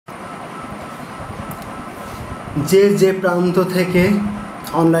যে প্রান্ত থেকে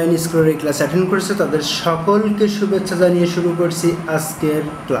অনলাইন স্কুলের এই ক্লাস অ্যাটেন্ড করেছে তাদের সকলকে শুভেচ্ছা জানিয়ে শুরু করছি আজকের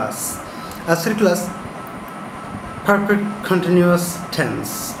ক্লাস। আজকের ক্লাস পারফেক্ট কন্টিনিউয়াস টেন্স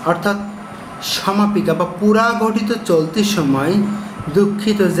অর্থাৎ সমাপিকা বা পুরা ঘটিত চলতি সময়।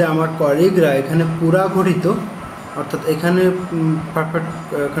 দুঃখিত যে আমার কলিগরা এখানে পুরা ঘটিত অর্থাৎ এখানে পারফেক্ট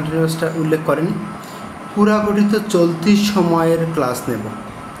কন্টিনিউয়াসটা উল্লেখ করেনি, পুরা ঘটিত চলতি সময়ের ক্লাস নেব।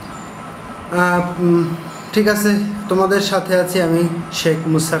 ঠিক আছে, তোমাদের সাথে আছি আমি শেখ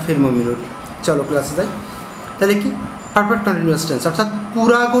মুসাফির মমিনুর। চলো ক্লাসে যাই। তাহলে কি পারফেক্ট কন্টিনিউয়াস টেন্স অর্থাৎ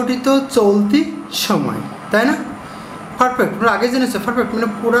পুরা ঘটিত চলতি সময়, তাই না? পারফেক্ট তোমরা আগে জেনেছো, পারফেক্ট মানে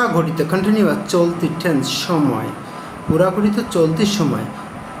পুরা ঘটিত, কন্টিনিউয়াস চলতি টেন্স সময়, পুরা ঘটিত চলতি সময়।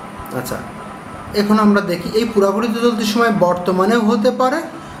 আচ্ছা, এখন আমরা দেখি এই পুরা ঘটিত চলতি সময় বর্তমানেও হতে পারে,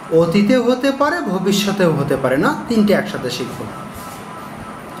 অতীতেও হতে পারে, ভবিষ্যতেও হতে পারে, না তিনটে একসাথে শিখব।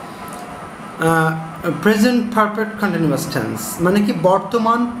 প্রেজেন্ট পারফেক্ট কন্টিনিউয়াস টেন্স মানে কি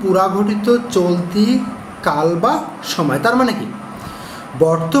বর্তমান পুরা ঘটিত চলতি কাল বা সময়। তার মানে কি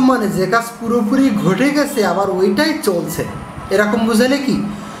বর্তমানে যে কাজ পুরোপুরি ঘটে গেছে আবার ওইটাই চলছে, এরকম বুঝালে কি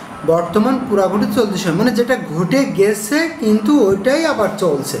বর্তমান পুরা ঘটিত চলতি সময় মানে যেটা ঘটে গেছে কিন্তু ওইটাই আবার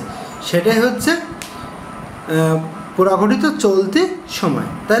চলছে, সেটাই হচ্ছে পুরা ঘটিত চলতি সময়,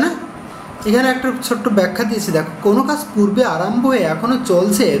 তাই না? এখানে একটা ছোট্ট ব্যাখ্যা দিয়েছি, দেখো কোনো কাজ পূর্বে আরম্ভ হয়ে এখনও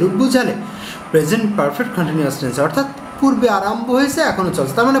চলছে এরূপ বুঝালে প্রেজেন্ট পারফেক্ট কন্টিনিউয়াস টেন্স অর্থাৎ পূর্বে আরম্ভ হয়েছে এখনও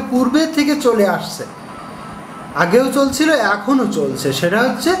চলছে, তার মানে পূর্বে থেকে চলে আসছে, আগেও চলছিল এখনও চলছে, সেটা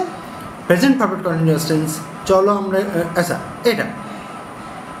হচ্ছে প্রেজেন্ট পারফেক্ট কন্টিনিউয়াস টেন্স। চলো আমরা আচ্ছা এটা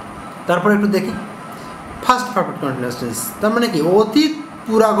তারপর একটু দেখি ফার্স্ট পারফেক্ট কন্টিনিউয়াস টেন্স। তার মানে কি অতীত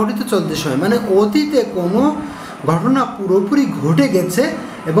পুরা ঘটিত চলতি সময় মানে অতীতে কোনো ঘটনা পুরোপুরি ঘটে গেছে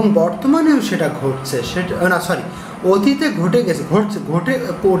এবং বর্তমানেও সেটা ঘটছে, সেটা না সরি অতীতে ঘটে গেছে, ঘটছে, ঘটে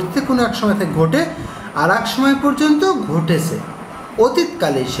অতীতে কোনো এক সময় থেকে ঘটে আর এক সময় পর্যন্ত ঘটেছে,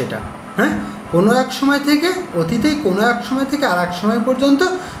 অতীতকালেই সেটা, হ্যাঁ কোনো এক সময় থেকে অতীতেই কোনো এক সময় থেকে আর এক সময় পর্যন্ত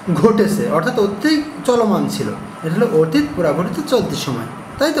ঘটেছে অর্থাৎ অতীতেই চলমান ছিল, এটা হলো অতীত পুরা ঘটিত চলতি সময়,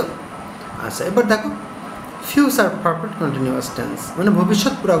 তাই তো? আচ্ছা, এবার দেখো ফিউচার পারফেক্ট কন্টিনিউয়াস টেন্স মানে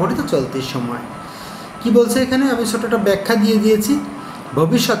ভবিষ্যৎ পুরা ঘটিত চলতি সময়। কি বলছে এখানে আমি ছোটোটা ব্যাখ্যা দিয়ে দিয়েছি।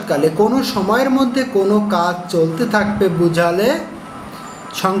 ভবিষ্যৎকালে কোনো সময়ের মধ্যে কোনো কাজ চলতে থাকবে বুঝালে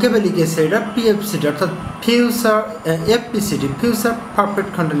সংক্ষেপে লিখেছে এটা পিএফসিডি অর্থাৎ future এফপিসিডি future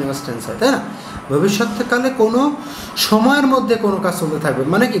perfect continuous tense হয়, তাই না? ভবিষ্যৎকালে কোনো সময়ের মধ্যে কোনো কাজ চলতে থাকবে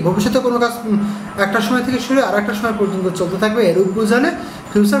মানে কি ভবিষ্যতে কোনো কাজ একটা সময় থেকে শুরু আর একটা সময় পর্যন্ত চলতে থাকবে এরূপ বুঝালে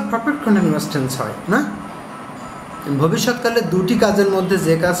ফিউচার পারফেক্ট কন্টিনিউয়াস টেন্স হয়, না? ভবিষ্যৎকালে দুটি কাজের মধ্যে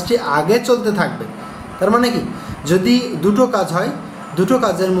যে কাজটি আগে চলতে থাকবে, তার মানে কি যদি দুটো কাজ হয় দুটো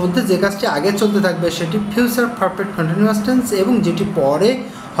কাজের মধ্যে যে কাজটি আগে চলতে থাকবে সেটি ফিউচার পারফেক্ট কন্টিনিউয়াস টেন্স এবং যেটি পরে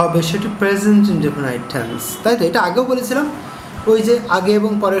হবে সেটি প্রেজেন্ট ইনডেফিনাইট টেন্স, তাই তো? এটা আগেও বলেছিলাম, ওই যে আগে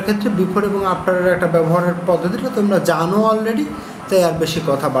এবং পরের ক্ষেত্রে বিফোর এবং আফটারের একটা ব্যবহারের পদ্ধতিটা তোমরা জানো অলরেডি, তাই আর বেশি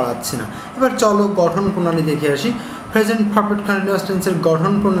কথা বাড়াচ্ছি না। এবার চলো গঠন প্রণালী দেখে আসি। প্রেজেন্ট পারফেক্ট কন্টিনিউয়াস টেন্সের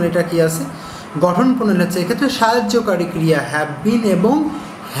গঠন প্রণালীটা কী আছে? গঠন প্রণালী হচ্ছে এক্ষেত্রে সাহায্যকারী ক্রিয়া হ্যাভ বিন এবং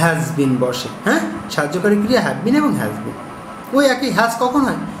হ্যাজ বিন বসে, হ্যাঁ সাহায্যকারী ক্রিয়া হ্যাভ বিন এবং হ্যাজ বিন। ওই একই হ্যাজ কখন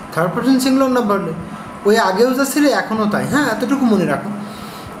হয়? থার্ড পারসন সিঙ্গুলার নাম্বার হলে, ওই আগেও যা ছিল এখনও তাই, হ্যাঁ এতটুকু মনে রাখো।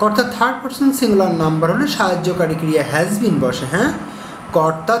 কর্তা থার্ড পারসন সিঙ্গুলার নাম্বার হলে সাহায্যকারী ক্রিয়া হ্যাজ বিন বসে, হ্যাঁ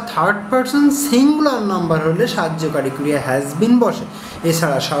কর্তা থার্ড পারসন সিঙ্গুলার নাম্বার হলে সাহায্যকারী ক্রিয়া হ্যাজ বিন বসে,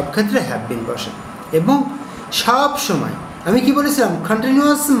 এছাড়া সব ক্ষেত্রে হ্যাভ বিন বসে। এবং সব সময় আমি কি বলেছিলাম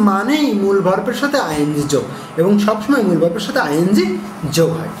কন্টিনিউয়াস মানেই মূল ভার্বের সাথে আইএনজি যোগ এবং সবসময় মূল ভার্বের সাথে আইএনজি যোগ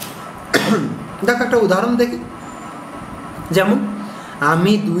হয়। দেখো একটা উদাহরণ দেখি, যেমন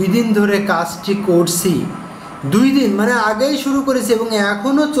আমি 2 দিন ধরে কাজটি করছি, 2 দিন মানে আগেই শুরু করেছি এবং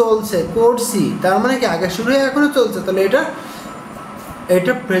এখনও চলছে, করছি তার মানে কি আগে শুরু হয়ে এখনও চলছে, তাহলে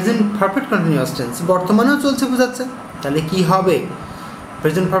এটা প্রেজেন্ট পারফেক্ট কন্টিনিউয়াস টেন্স বর্তমানেও চলছে বোঝাচ্ছে। তাহলে কি হবে?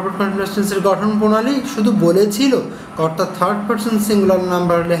 প্রেজেন্ট পারফেক্ট কন্টিনিউয়াস টেন্সের গঠন প্রণালী শুধু বলেছিল কর্তা থার্ড পারসন সিঙ্গুলার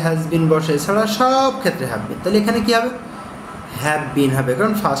নাম্বার হলে হ্যাজ বিন বসে, এছাড়া সব ক্ষেত্রে হ্যাভ বিন। তাহলে এখানে কী হবে? হ্যাভ বিন হবে,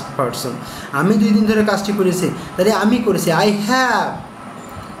 কারণ ফার্স্ট পারসন। আমি 2 দিন ধরে কাজটি করেছি, তাহলে আমি করেছি, আই হ্যাভ,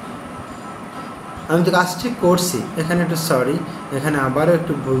 আমি তো কাজটি করছি। এখানে একটু সরি, এখানে আবারও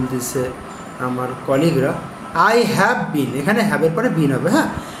একটু ভুল দিছে আমার কলিগরা। আই হ্যাভ বিন, এখানে হ্যাভের পরে বিন হবে, হ্যাঁ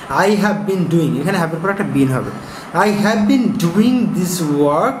আই হ্যাভ বিন ডুইং, এখানে হ্যাভের পরে একটা বিন হবে। I have been doing this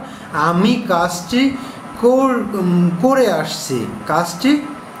work, আমি কাজটি করে আসছি, কাজটি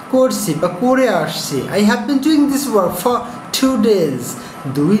করছি বা করে আসছি। I have been doing this work for 2 days,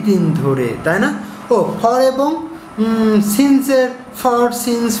 2 দিন ধরে, তাই না? ও ফর এবং সিন্সের ফর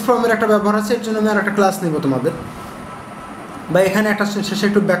সিন্স ফ্রমের একটা ব্যবহার আছে, এর জন্য আমি আর একটা ক্লাস নেব তোমাদের, বা এখানে একটা শেষে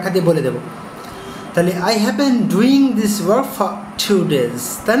একটু ব্যাখ্যা দিয়ে বলে দেবো। তাহলে I have been doing this work for 2 days,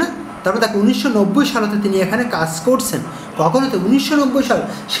 তাই না? তারপর দেখো 1990 সালেতে তিনি এখানে কাজ করছেন। কখন হতে? 1990 সাল,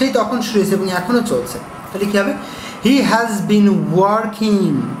 সেই তখন শুরু হয়েছে এবং এখনও চলছে। তাহলে কী হবে? হি হ্যাজ বিন ওয়ার্কিং,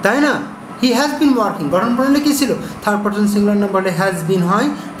 তাই না? হি হ্যাজ বিন ওয়ার্কিং গঠন প্রণালী কী ছিল? থার্ড পারসন সিঙ্গুলার না বলে হ্যাজ বিন হয়,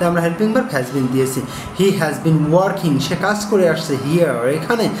 তাই আমরা হেল্পিং ভার্ব হ্যাজ বিন দিয়েছি। হি হ্যাজ বিন ওয়ার্কিং, সে কাজ করে আসছে। হিয়ার,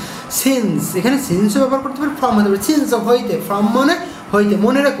 এখানে সিন্স, এখানে সিন্সও ব্যবহার করতে পারে, ফ্রম হতে পারে। সিন্স হইতে, ফ্রম মানে হইতে,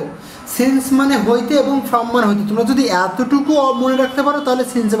 মনে রাখো সিন্স মানে হইতে এবং ফ্রম মানে হইতে। তোমরা যদি এতটুকু মনে রাখতে পারো তাহলে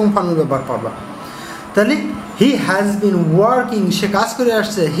সিন্স এবং ফ্রমের ব্যবহার পাবা। তাহলে হি হ্যাজ বিন ওয়ার্কিং, সে কাজ করে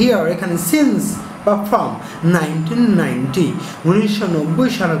আসছে। হিয়ার, এখানে সিন্স বা ফ্রম 1990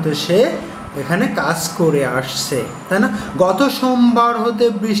 সালেতে সে এখানে কাজ করে আসছে, তাই না? গত সোমবার হতে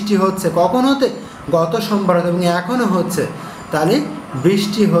বৃষ্টি হচ্ছে। কখন হতে? গত সোমবার হতে, এবং এখনও হচ্ছে। তাহলে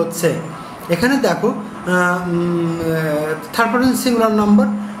বৃষ্টি হচ্ছে। এখানে দেখো থার্ড পারসন সিঙ্গুলার নাম্বার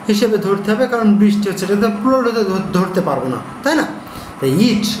হিসেবে ধরতে হবে, কারণ বৃষ্টি হচ্ছে, এটা তো প্লুরাল হতে ধরতে পারবো না, তাই না? তাই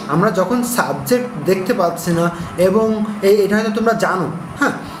ইট, আমরা যখন সাবজেক্ট দেখতে পাচ্ছি না এবং এটা হয়তো তোমরা জানো,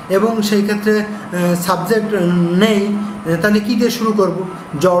 হ্যাঁ, এবং সেই ক্ষেত্রে সাবজেক্ট নেই, তাহলে কী দিয়ে শুরু করব?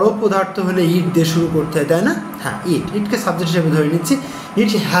 জড় পদার্থ হলে ইট দিয়ে শুরু করতে হয়, তাই না? হ্যাঁ, ইটকে সাবজেক্ট হিসেবে ধরে নিচ্ছি।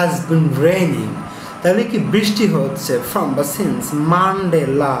 ইট হ্যাজ বিন রেইনিং, তাহলে কি বৃষ্টি হচ্ছে। ফ্রম বা সিন্স মানডে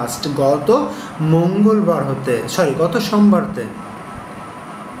লাস্ট, গত মঙ্গলবার হতে, গত সোমবার হতে,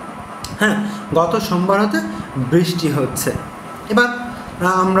 হ্যাঁ, গত সোমবার হতে বৃষ্টি হচ্ছে। এবার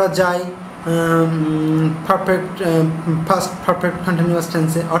আমরা যাই ফার্স্ট পারফেক্ট কন্টিনিউয়াস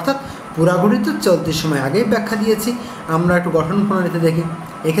টেন্সে, অর্থাৎ পুরাগঠিত চলতি সময়। আগেই ব্যাখ্যা দিয়েছি, আমরা একটু গঠন প্রণালীতে দেখি।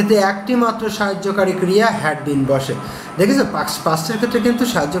 এক্ষেত্রে একটি মাত্র সাহায্যকারী ক্রিয়া হ্যাড বিন বসে। দেখেছো পাস্টের ক্ষেত্রে কিন্তু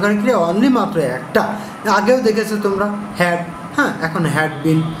সাহায্যকারী ক্রিয়া অনলি মাত্র একটা, আগেও দেখেছো তোমরা, হ্যাড, হ্যাঁ, এখন হ্যাড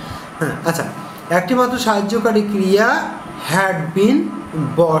বিন, হ্যাঁ। আচ্ছা, একটি মাত্র সাহায্যকারী ক্রিয়া হ্যাড বিন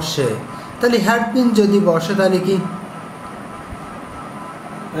বসে। তাহলে হ্যাড বিন যদি বসে তাহলে কি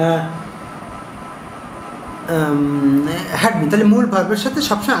হ্যাড বিন, তাহলে মূল ভার্বের সাথে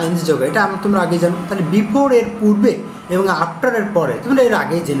সবসময় আইএনজি যোগ, এটা তোমরা আগে জানো। তাহলে বিফোর এর পূর্বে এবং আফটার এর পরে, তোমরা এর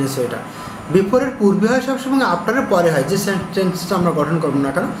আগেই জেনেছো এটা। বিফোরের পূর্বে হয় সবসময় এবং আফটারের পরে হয়, যে টেন্সটা আমরা গঠন করবো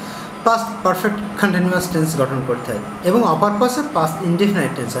না কেন, পাস্ট পারফেক্ট কন্টিনিউয়াস টেন্স গঠন করতে হয়, এবং অপার পাশে পাস্ট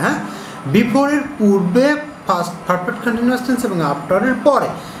ইনডেফিনাইট টেন্স। হ্যাঁ, বিফোরের পূর্বে ফার্স্ট পারফেক্ট কন্টিনিউয়াস টেন্স এবং আফটারের পরে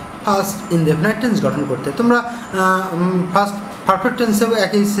ফার্স্ট ইনডেফিনাইট টেন্স গঠন করতে। তোমরা ফার্স্ট পারফেক্ট টেন্সেও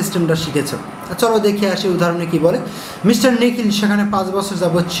একই সিস্টেমটা শিখেছো। চলো দেখে আসি উদাহরণে কি বলে। মিস্টার নিখিল সেখানে 5 বছর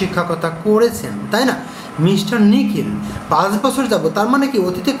যাবৎ শিক্ষকতা করেছেন, তাই না? মিস্টার নিখিল 5 বছর যাবৎ, তার মানে কি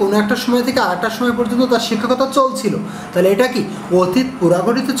অতীতে কোনো একটা সময় থেকে আরেকটা সময় পর্যন্ত তার শিক্ষকতা চলছিল। তাহলে এটা কি অতীত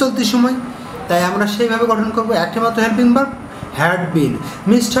পুরাগঠিত চলতি সময়, তাই আমরা সেইভাবে গঠন করবো। একটি মাত্র helping verb had been.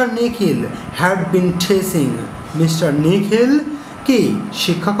 Mister Nikhil had been teaching, mister নিখিল কি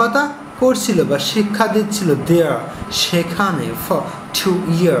শিক্ষকতা করছিল বা শিক্ষা দিচ্ছিল দেয়ার, সেখানে ফর 2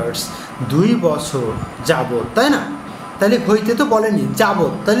 years, 2 বছর যাবত, তাই না? তাহলে হইতে তো বলেনি,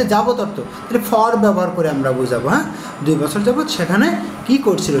 যাবত, তাহলে যাবত অর্থ, তাহলে ফর ব্যবহার করে আমরা বোঝাবো। হ্যাঁ, 2 বছর যাবত সেখানে কি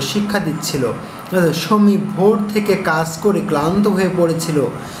করছিল? শিক্ষা দিচ্ছিল। সমী ভোর থেকে কাজ করে ক্লান্ত হয়ে পড়েছিল,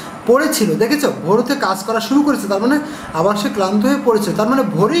 দেখেছো? ভোরতে কাজ করা শুরু করেছে, তার মানে আবার সে ক্লান্ত হয়ে পড়েছে, তার মানে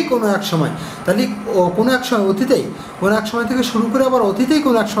ভোরেই কোনো এক সময়, তাহলে কোনো এক সময় অতীতেই, কোনো এক সময় থেকে শুরু করে আবার অতীতেই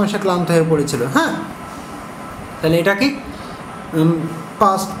কোনো এক সময় সে ক্লান্ত হয়ে পড়েছিল। হ্যাঁ, তাহলে এটা কি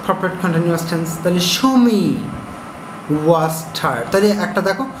পাস্ট পারফেক্ট কন্টিনিউয়াস টেন্স। তাহলে সমী ওয়াজ টায়ার্ড, তাহলে একটা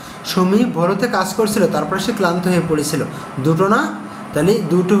দেখো, সমী ভোরতে কাজ করছিল, তারপরে সে ক্লান্ত হয়ে পড়েছিল, দুটো না? তাহলে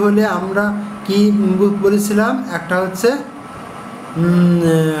দুটো হলে আমরা কি বলেছিলাম? একটা হচ্ছে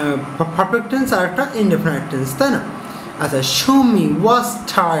পারফেক্ট টেন্স আর একটা ইনডেফিনাইট টেন্স, তাই না? আচ্ছা, সমী ওয়াজ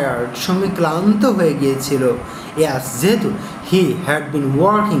টায়ার্ড, সমী ক্লান্ত হয়ে গিয়েছিল। ইয়াস, যেহেতু he had been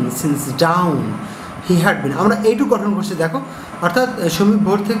working since down, he had been, আমরা এইটুকু গঠন করছি দেখো, অর্থাৎ সমী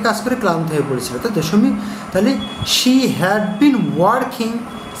ভোর থেকে কাজ করে ক্লান্ত হয়ে পড়েছিল, তাই তো? সমী, তাহলে she had been working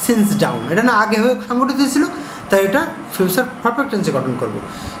since down, এটা না আগে হয়ে সংগঠিত হয়েছিল, তাই এটা ফিউচার পারফেক্ট টেন্সে গঠন করবো।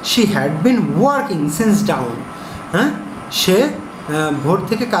 She had been working since down, হ্যাঁ, সে ভোর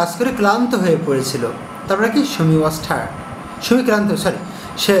থেকে কাজ করে ক্লান্ত হয়ে পড়েছিল। তারপরে কি সমী ওয়াজ টায়ার্ড, সমী ক্লান্ত,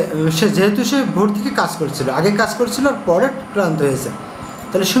 সে যেহেতু সে ভোর থেকে কাজ করছিল, আগে কাজ করছিল আর পরে ক্লান্ত হয়েছে,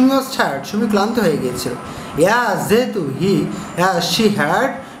 তাহলে সমী ওয়াজ টায়ার্ড, সমী ক্লান্ত হয়ে গিয়েছিল। ইয়াস, যেহেতু she had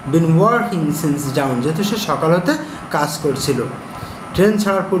been working since down, যেহেতু সে সকাল হতে কাজ করছিল। ট্রেন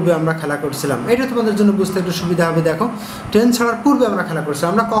ছাড়ার পূর্বে আমরা খেলা করছিলাম, এটা তোমাদের জন্য বুঝতে একটু সুবিধা হবে। দেখো, ট্রেন ছাড়ার পূর্বে আমরা খেলা করছিলাম,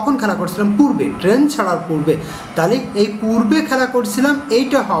 আমরা কখন খেলা করছিলাম? পূর্বে, ট্রেন ছাড়ার পূর্বে। তাহলে এই পূর্বে খেলা করছিলাম,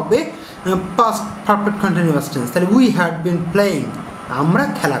 এইটা হবে পাস্ট পারফেক্ট কন্টিনিউয়াস টেন্স। তাহলে উই হ্যাড বিন প্লেয়িং, আমরা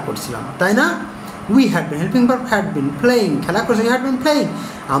খেলা করছিলাম, তাই না? We had been, helping verb had been, playing খেলা করছে, হ্যাড বিন প্লেয়িং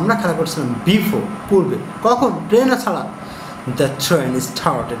আমরা খেলা করছিলাম, বিফোর পূর্বে, কখন, ট্রেন ছাড়া, দ্য ট্রেন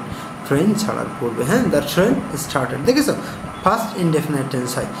স্টার্টেড ট্রেন ছাড়ার পূর্বে, হ্যাঁ দ্য ট্রেন স্টার্টেড, দেখেছো ফার্স্ট ইনডেফিনাইট টেন্স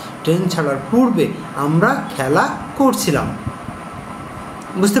হয়, ট্রেন ছাড়ার পূর্বে আমরা খেলা করছিলাম।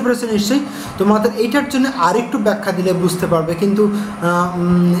 বুঝতে পেরেছো নিশ্চয়ই? তোমাদের এইটার জন্য আরেকটু ব্যাখ্যা দিলে বুঝতে পারবে, কিন্তু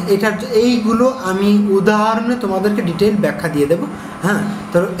এইগুলো আমি উদাহরণে তোমাদেরকে ডিটেইল ব্যাখ্যা দিয়ে দেবো। হ্যাঁ,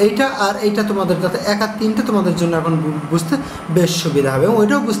 তো এইটা আর এইটা তোমাদের যাতে এক আর তিনটে তোমাদের জন্য এখন বুঝতে বেশ সুবিধা হবে, এবং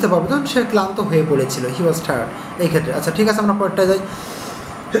ওইটাও বুঝতে পারবে। তখন সে ক্লান্ত হয়ে পড়েছিল, হি ওয়াজ টায়ার্ড এই ক্ষেত্রে। আচ্ছা ঠিক আছে, আমরা পরেরটা যাই।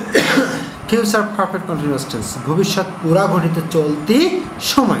 ফিউচার পারফেক্ট কন্টিনিউয়াস টেন্স, ভবিষ্যৎ পুরা ঘটিত চলতি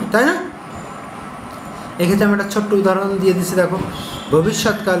সময়, তাই না? এক্ষেত্রে আমি একটা ছোট্ট উদাহরণ দিয়ে দিয়েছি, দেখো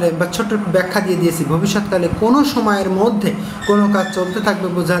ভবিষ্যৎকালে বা ছোট্ট ব্যাখ্যা দিয়ে দিয়েছি, ভবিষ্যৎকালে কোনো সময়ের মধ্যে কোনো কাজ চলতে থাকবে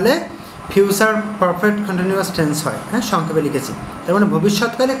বোঝালে ফিউচার পারফেক্ট কন্টিনিউয়াস টেন্স হয়। হ্যাঁ, সংক্ষেপে লিখেছি। তার মানে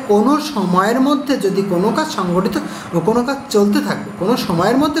ভবিষ্যৎকালে কোনো সময়ের মধ্যে যদি কোনো কাজ সংগঠিত ও কোনো কাজ চলতে থাকবে, কোনো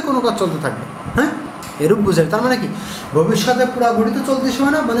সময়ের মধ্যে কোনো কাজ চলতে থাকবে, হ্যাঁ এরূপ বোঝায়। তার মানে কি ভবিষ্যতে পুরো ঘটিত চলতে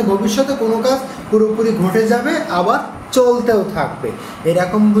সময় না, মানে ভবিষ্যতে কোনো কাজ পুরোপুরি ঘটে যাবে আবার চলতেও থাকবে,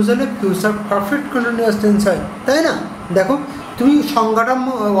 এরকম বুঝালে ফিউচার পারফেক্ট কন্টিনিউয়াস টেন্স হয়, তাই না? দেখো তুমি সংজ্ঞাটা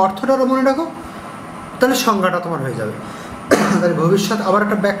অর্থটারও মনে রাখো, তাহলে সংজ্ঞাটা তোমার হয়ে যাবে। তাহলে ভবিষ্যৎ, আবার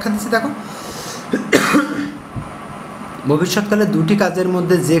একটা ব্যাখ্যা দিচ্ছি দেখো, ভবিষ্যৎকালে দুটি কাজের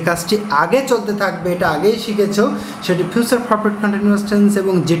মধ্যে যে কাজটি আগে চলতে থাকবে, এটা আগেই শিখেছো, সেটি ফিউচার পারফেক্ট কন্টিনিউয়াস টেন্স,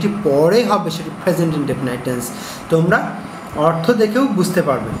 এবং যেটি পরে হবে সেটি প্রেজেন্ট ইনডেফিনাইট টেন্স। তোমরা অর্থ দেখেও বুঝতে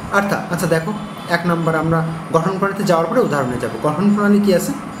পারবে। অর্থাৎ আচ্ছা দেখো, এক নম্বর আমরা গঠন প্রণালীতে যাওয়ার পরে উদাহরণে যাব। গঠন প্রণালী কী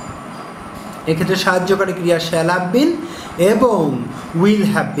আছে? এক্ষেত্রে সাহায্যকারী ক্রিয়া শ্যাল হ্যাভ বিন এবং উইল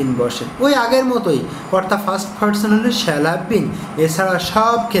হ্যাভ বিন বসে, ওই আগের মতোই, অর্থাৎ ফার্স্ট পারসন হলে শ্যাল হ্যাভ বিন, এছাড়া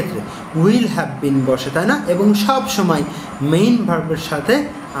সব ক্ষেত্রে উইল হ্যাভ বিন বসে, তাই না? এবং সব সময় মেইন ভার্বের সাথে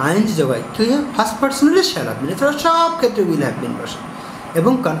আইএনজি যোগায়, কি ফার্স্ট পারসন হলে শ্যাল হ্যাভ বিন, এছাড়া সব ক্ষেত্রে উইল হ্যাভ বিন বসে।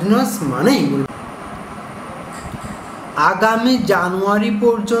 এবং কন্টিনিউয়াস মানেই আগামী জানুয়ারি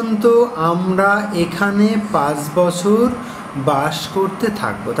পর্যন্ত আমরা এখানে 5 বছর বাস করতে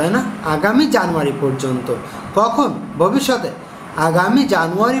থাকবো, তাই না? আগামী জানুয়ারি পর্যন্ত, কখন? ভবিষ্যতে। আগামী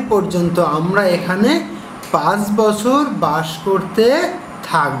জানুয়ারি পর্যন্ত আমরা এখানে 5 বছর বাস করতে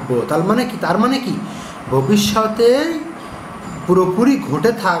থাকবো। তার মানে কি? তার মানে কি ভবিষ্যতে পুরোপুরি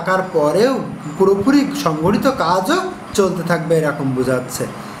ঘটে থাকার পরেও পুরোপুরি সংগঠিত কাজও চলতে থাকবে, এরকম বোঝাচ্ছে।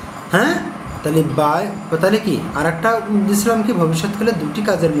 হ্যাঁ, তাহলে কি আর একটা দিয়েছিলাম কি, ভবিষ্যৎকালে দুটি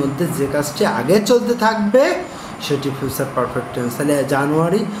কাজের মধ্যে যে কাজটি আগে চলতে থাকবে সেটি ফিউচার পারফেক্ট টেন্স। তাহলে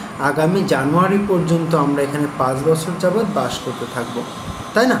আগামী জানুয়ারি পর্যন্ত আমরা এখানে 5 বছর যাবৎ বাস করতে থাকবো,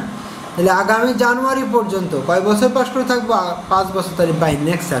 তাই না? তাহলে আগামী জানুয়ারি পর্যন্ত কয় বছর বাস করে থাকবো? 5 বছর। তাহলে বাই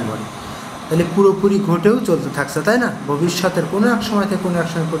নেক্সট জানুয়ারি, তাহলে পুরোপুরি ঘটেও চলতে থাকছে, তাই না? ভবিষ্যতের কোনো এক সময় থেকে কোনো এক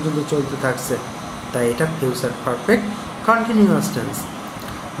সময় পর্যন্ত চলতে থাকছে, তাই এটা future perfect continuous tense.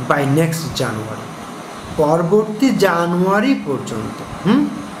 By next জানুয়ারি, পরবর্তী জানুয়ারি পর্যন্ত।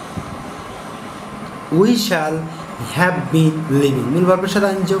 We shall have been living, মূল ভার্বের সাথে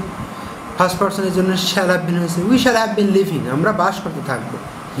আইনযোগ, ফার্স্ট পারসনের জন্য শ্যাল হ্যাভ বিন হয়েছে, we shall have been living, আমরা বাস করতে থাকবো,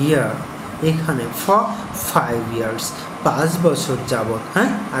 হিয়ার এখানে, ফর 5 ইয়ার্স 5 বছর যাবৎ। হ্যাঁ,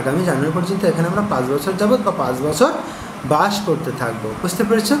 আগামী জানুয়ারি পর্যন্ত এখানে আমরা 5 বছর যাবৎ বা 5 বছর বাস করতে থাকবো। বুঝতে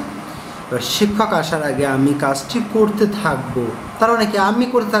পেরেছো? এবার শিক্ষক আসার আগে আমি কাজটি করতে থাকবো, তার মানে কি আমি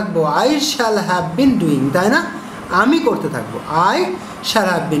করতে থাকবো, I shall have been doing, তাই না? আমি করতে থাকবো, I shall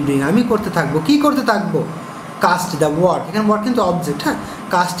have been doing, আমি করতে থাকবো। কি করতে থাকবো? কাজটি, দ্য ওয়ার্ক, এখানে ওয়ার্ক কিন্তু অবজেক্ট, হ্যাঁ,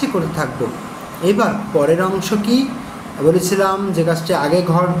 কাজটি করতে থাকবো। এবার পরের অংশ কি বলেছিলাম, যে কাজটি আগে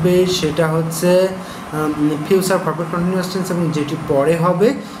ঘটবে সেটা হচ্ছে ফিউচার পারফেক্ট কন্টিনিউয়াস টেন্স, এবং যেটি পরে হবে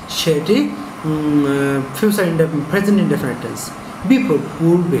সেটি প্রেজেন্ট ইনডেফিনিট টেন্স। বিফোর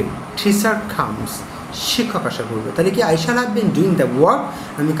পূর্বে, টিচার কামস, শিক্ষক আসার পূর্বে। তাহলে কি I shall have been doing the work,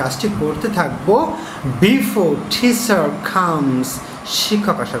 আমি কাজটি করতে থাকবো বিফোর টিচার কামস,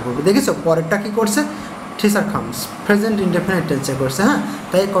 শিক্ষক আসার পূর্বে। দেখেছো পরেরটা কি করছে? টিচার কামস, প্রেজেন্ট ইনডেফিনিট টেন্সে করছে। হ্যাঁ,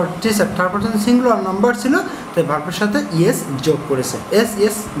 তাই টিচার তারপর সিঙ্গুলার নাম্বার ছিল, তাই ভার্বের সাথে ইয়েস যোগ করেছে,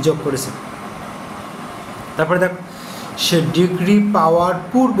 এস যোগ করেছে। তারপরে দেখো, সে ডিগ্রি পাওয়ার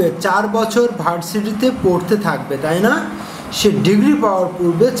পূর্বে 4 বছর ভার্সিটিতে পড়তে থাকবে, তাই না? সে ডিগ্রি পাওয়ার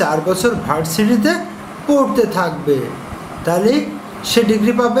পূর্বে 4 বছর ভার্সিটিতে পড়তে থাকবে, তাহলে সে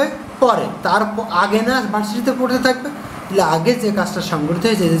ডিগ্রি পাবে পরে, তার আগে না ভার্সিটিতে পড়তে থাকবে। তাহলে আগে যে কাজটা সংগঠিত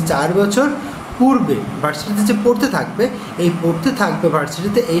হয়েছে, যে 4 বছর পূর্বে ভার্সিটিতে যে পড়তে থাকবে, এই পড়তে থাকবে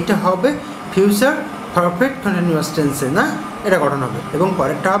ভার্সিটিতে, এইটা হবে ফিউচার পারফেক্ট কন্টিনিউয়াস টেন্সে, না? এটা গঠন হবে, এবং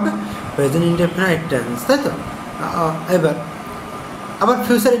পরেরটা হবে প্রেজেন্ট ইনডেফিনিট টেন্স, তাই তো? এবার আবার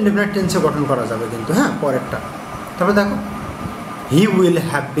ফিউচার ইনডেফিনিট টেন্সে গঠন করা যাবে কিন্তু, হ্যাঁ, পরেরটা। তারপরে দেখো, he will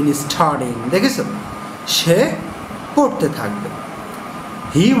have been studying, দেখেছো সে পড়তে থাকবে।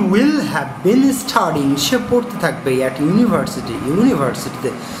 He will have been studying, সে পড়তে থাকবে। অ্যাট ইউনিভার্সিটি, ইউনিভার্সিটিতে,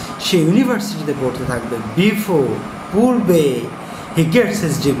 সে ইউনিভার্সিটিতে পড়তে থাকবে। বিফোর, পূর্বে। হি গেটস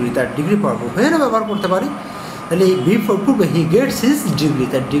হিজ ডিগ্রি, তার ডিগ্রি পাওয়ার পূর্বে না ব্যবহার করতে পারি। তাহলে এই বিফোর পূর্বে, হি গেটস হিজ ডিগ্রি,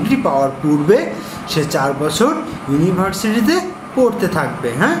 তার ডিগ্রি পাওয়ার পূর্বে সে 4 বছর ইউনিভার্সিটিতে পড়তে থাকবে।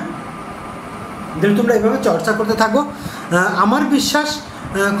 হ্যাঁ, যদি তোমরা এভাবে চর্চা করতে থাকো, আমার বিশ্বাস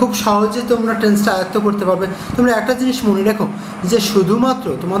খুব সহজে তোমরা টেন্সটা আয়ত্ত করতে পারবে। তোমরা একটা জিনিস মনে রাখো যে শুধুমাত্র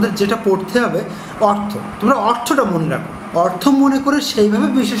তোমাদের যেটা পড়তে হবে অর্থ, তোমরা অর্থটা মনে রাখো, অর্থ মনে করে সেইভাবে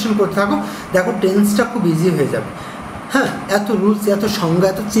বিশ্লেষণ করতে থাকো, দেখো টেন্সটা খুব ইজি হয়ে যাবে। হ্যাঁ, এত রুলস, এত সংজ্ঞা,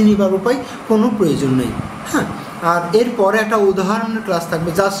 এত চিনিবার উপায় কোনো প্রয়োজন নেই। হ্যাঁ, আর এরপরে একটা উদাহরণের ক্লাস থাকবে,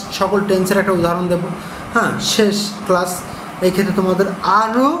 জাস্ট সকল টেন্সের একটা উদাহরণ দেবো। হ্যাঁ, শেষ ক্লাস, এই ক্ষেত্রে তোমাদের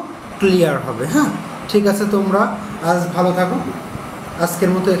আরও ক্লিয়ার হবে। হ্যাঁ, ঠিক আছে, তোমরা আজ ভালো থাকো।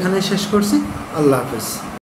 আজকের মতো এখানেই শেষ করছি। আল্লাহ হাফেজ।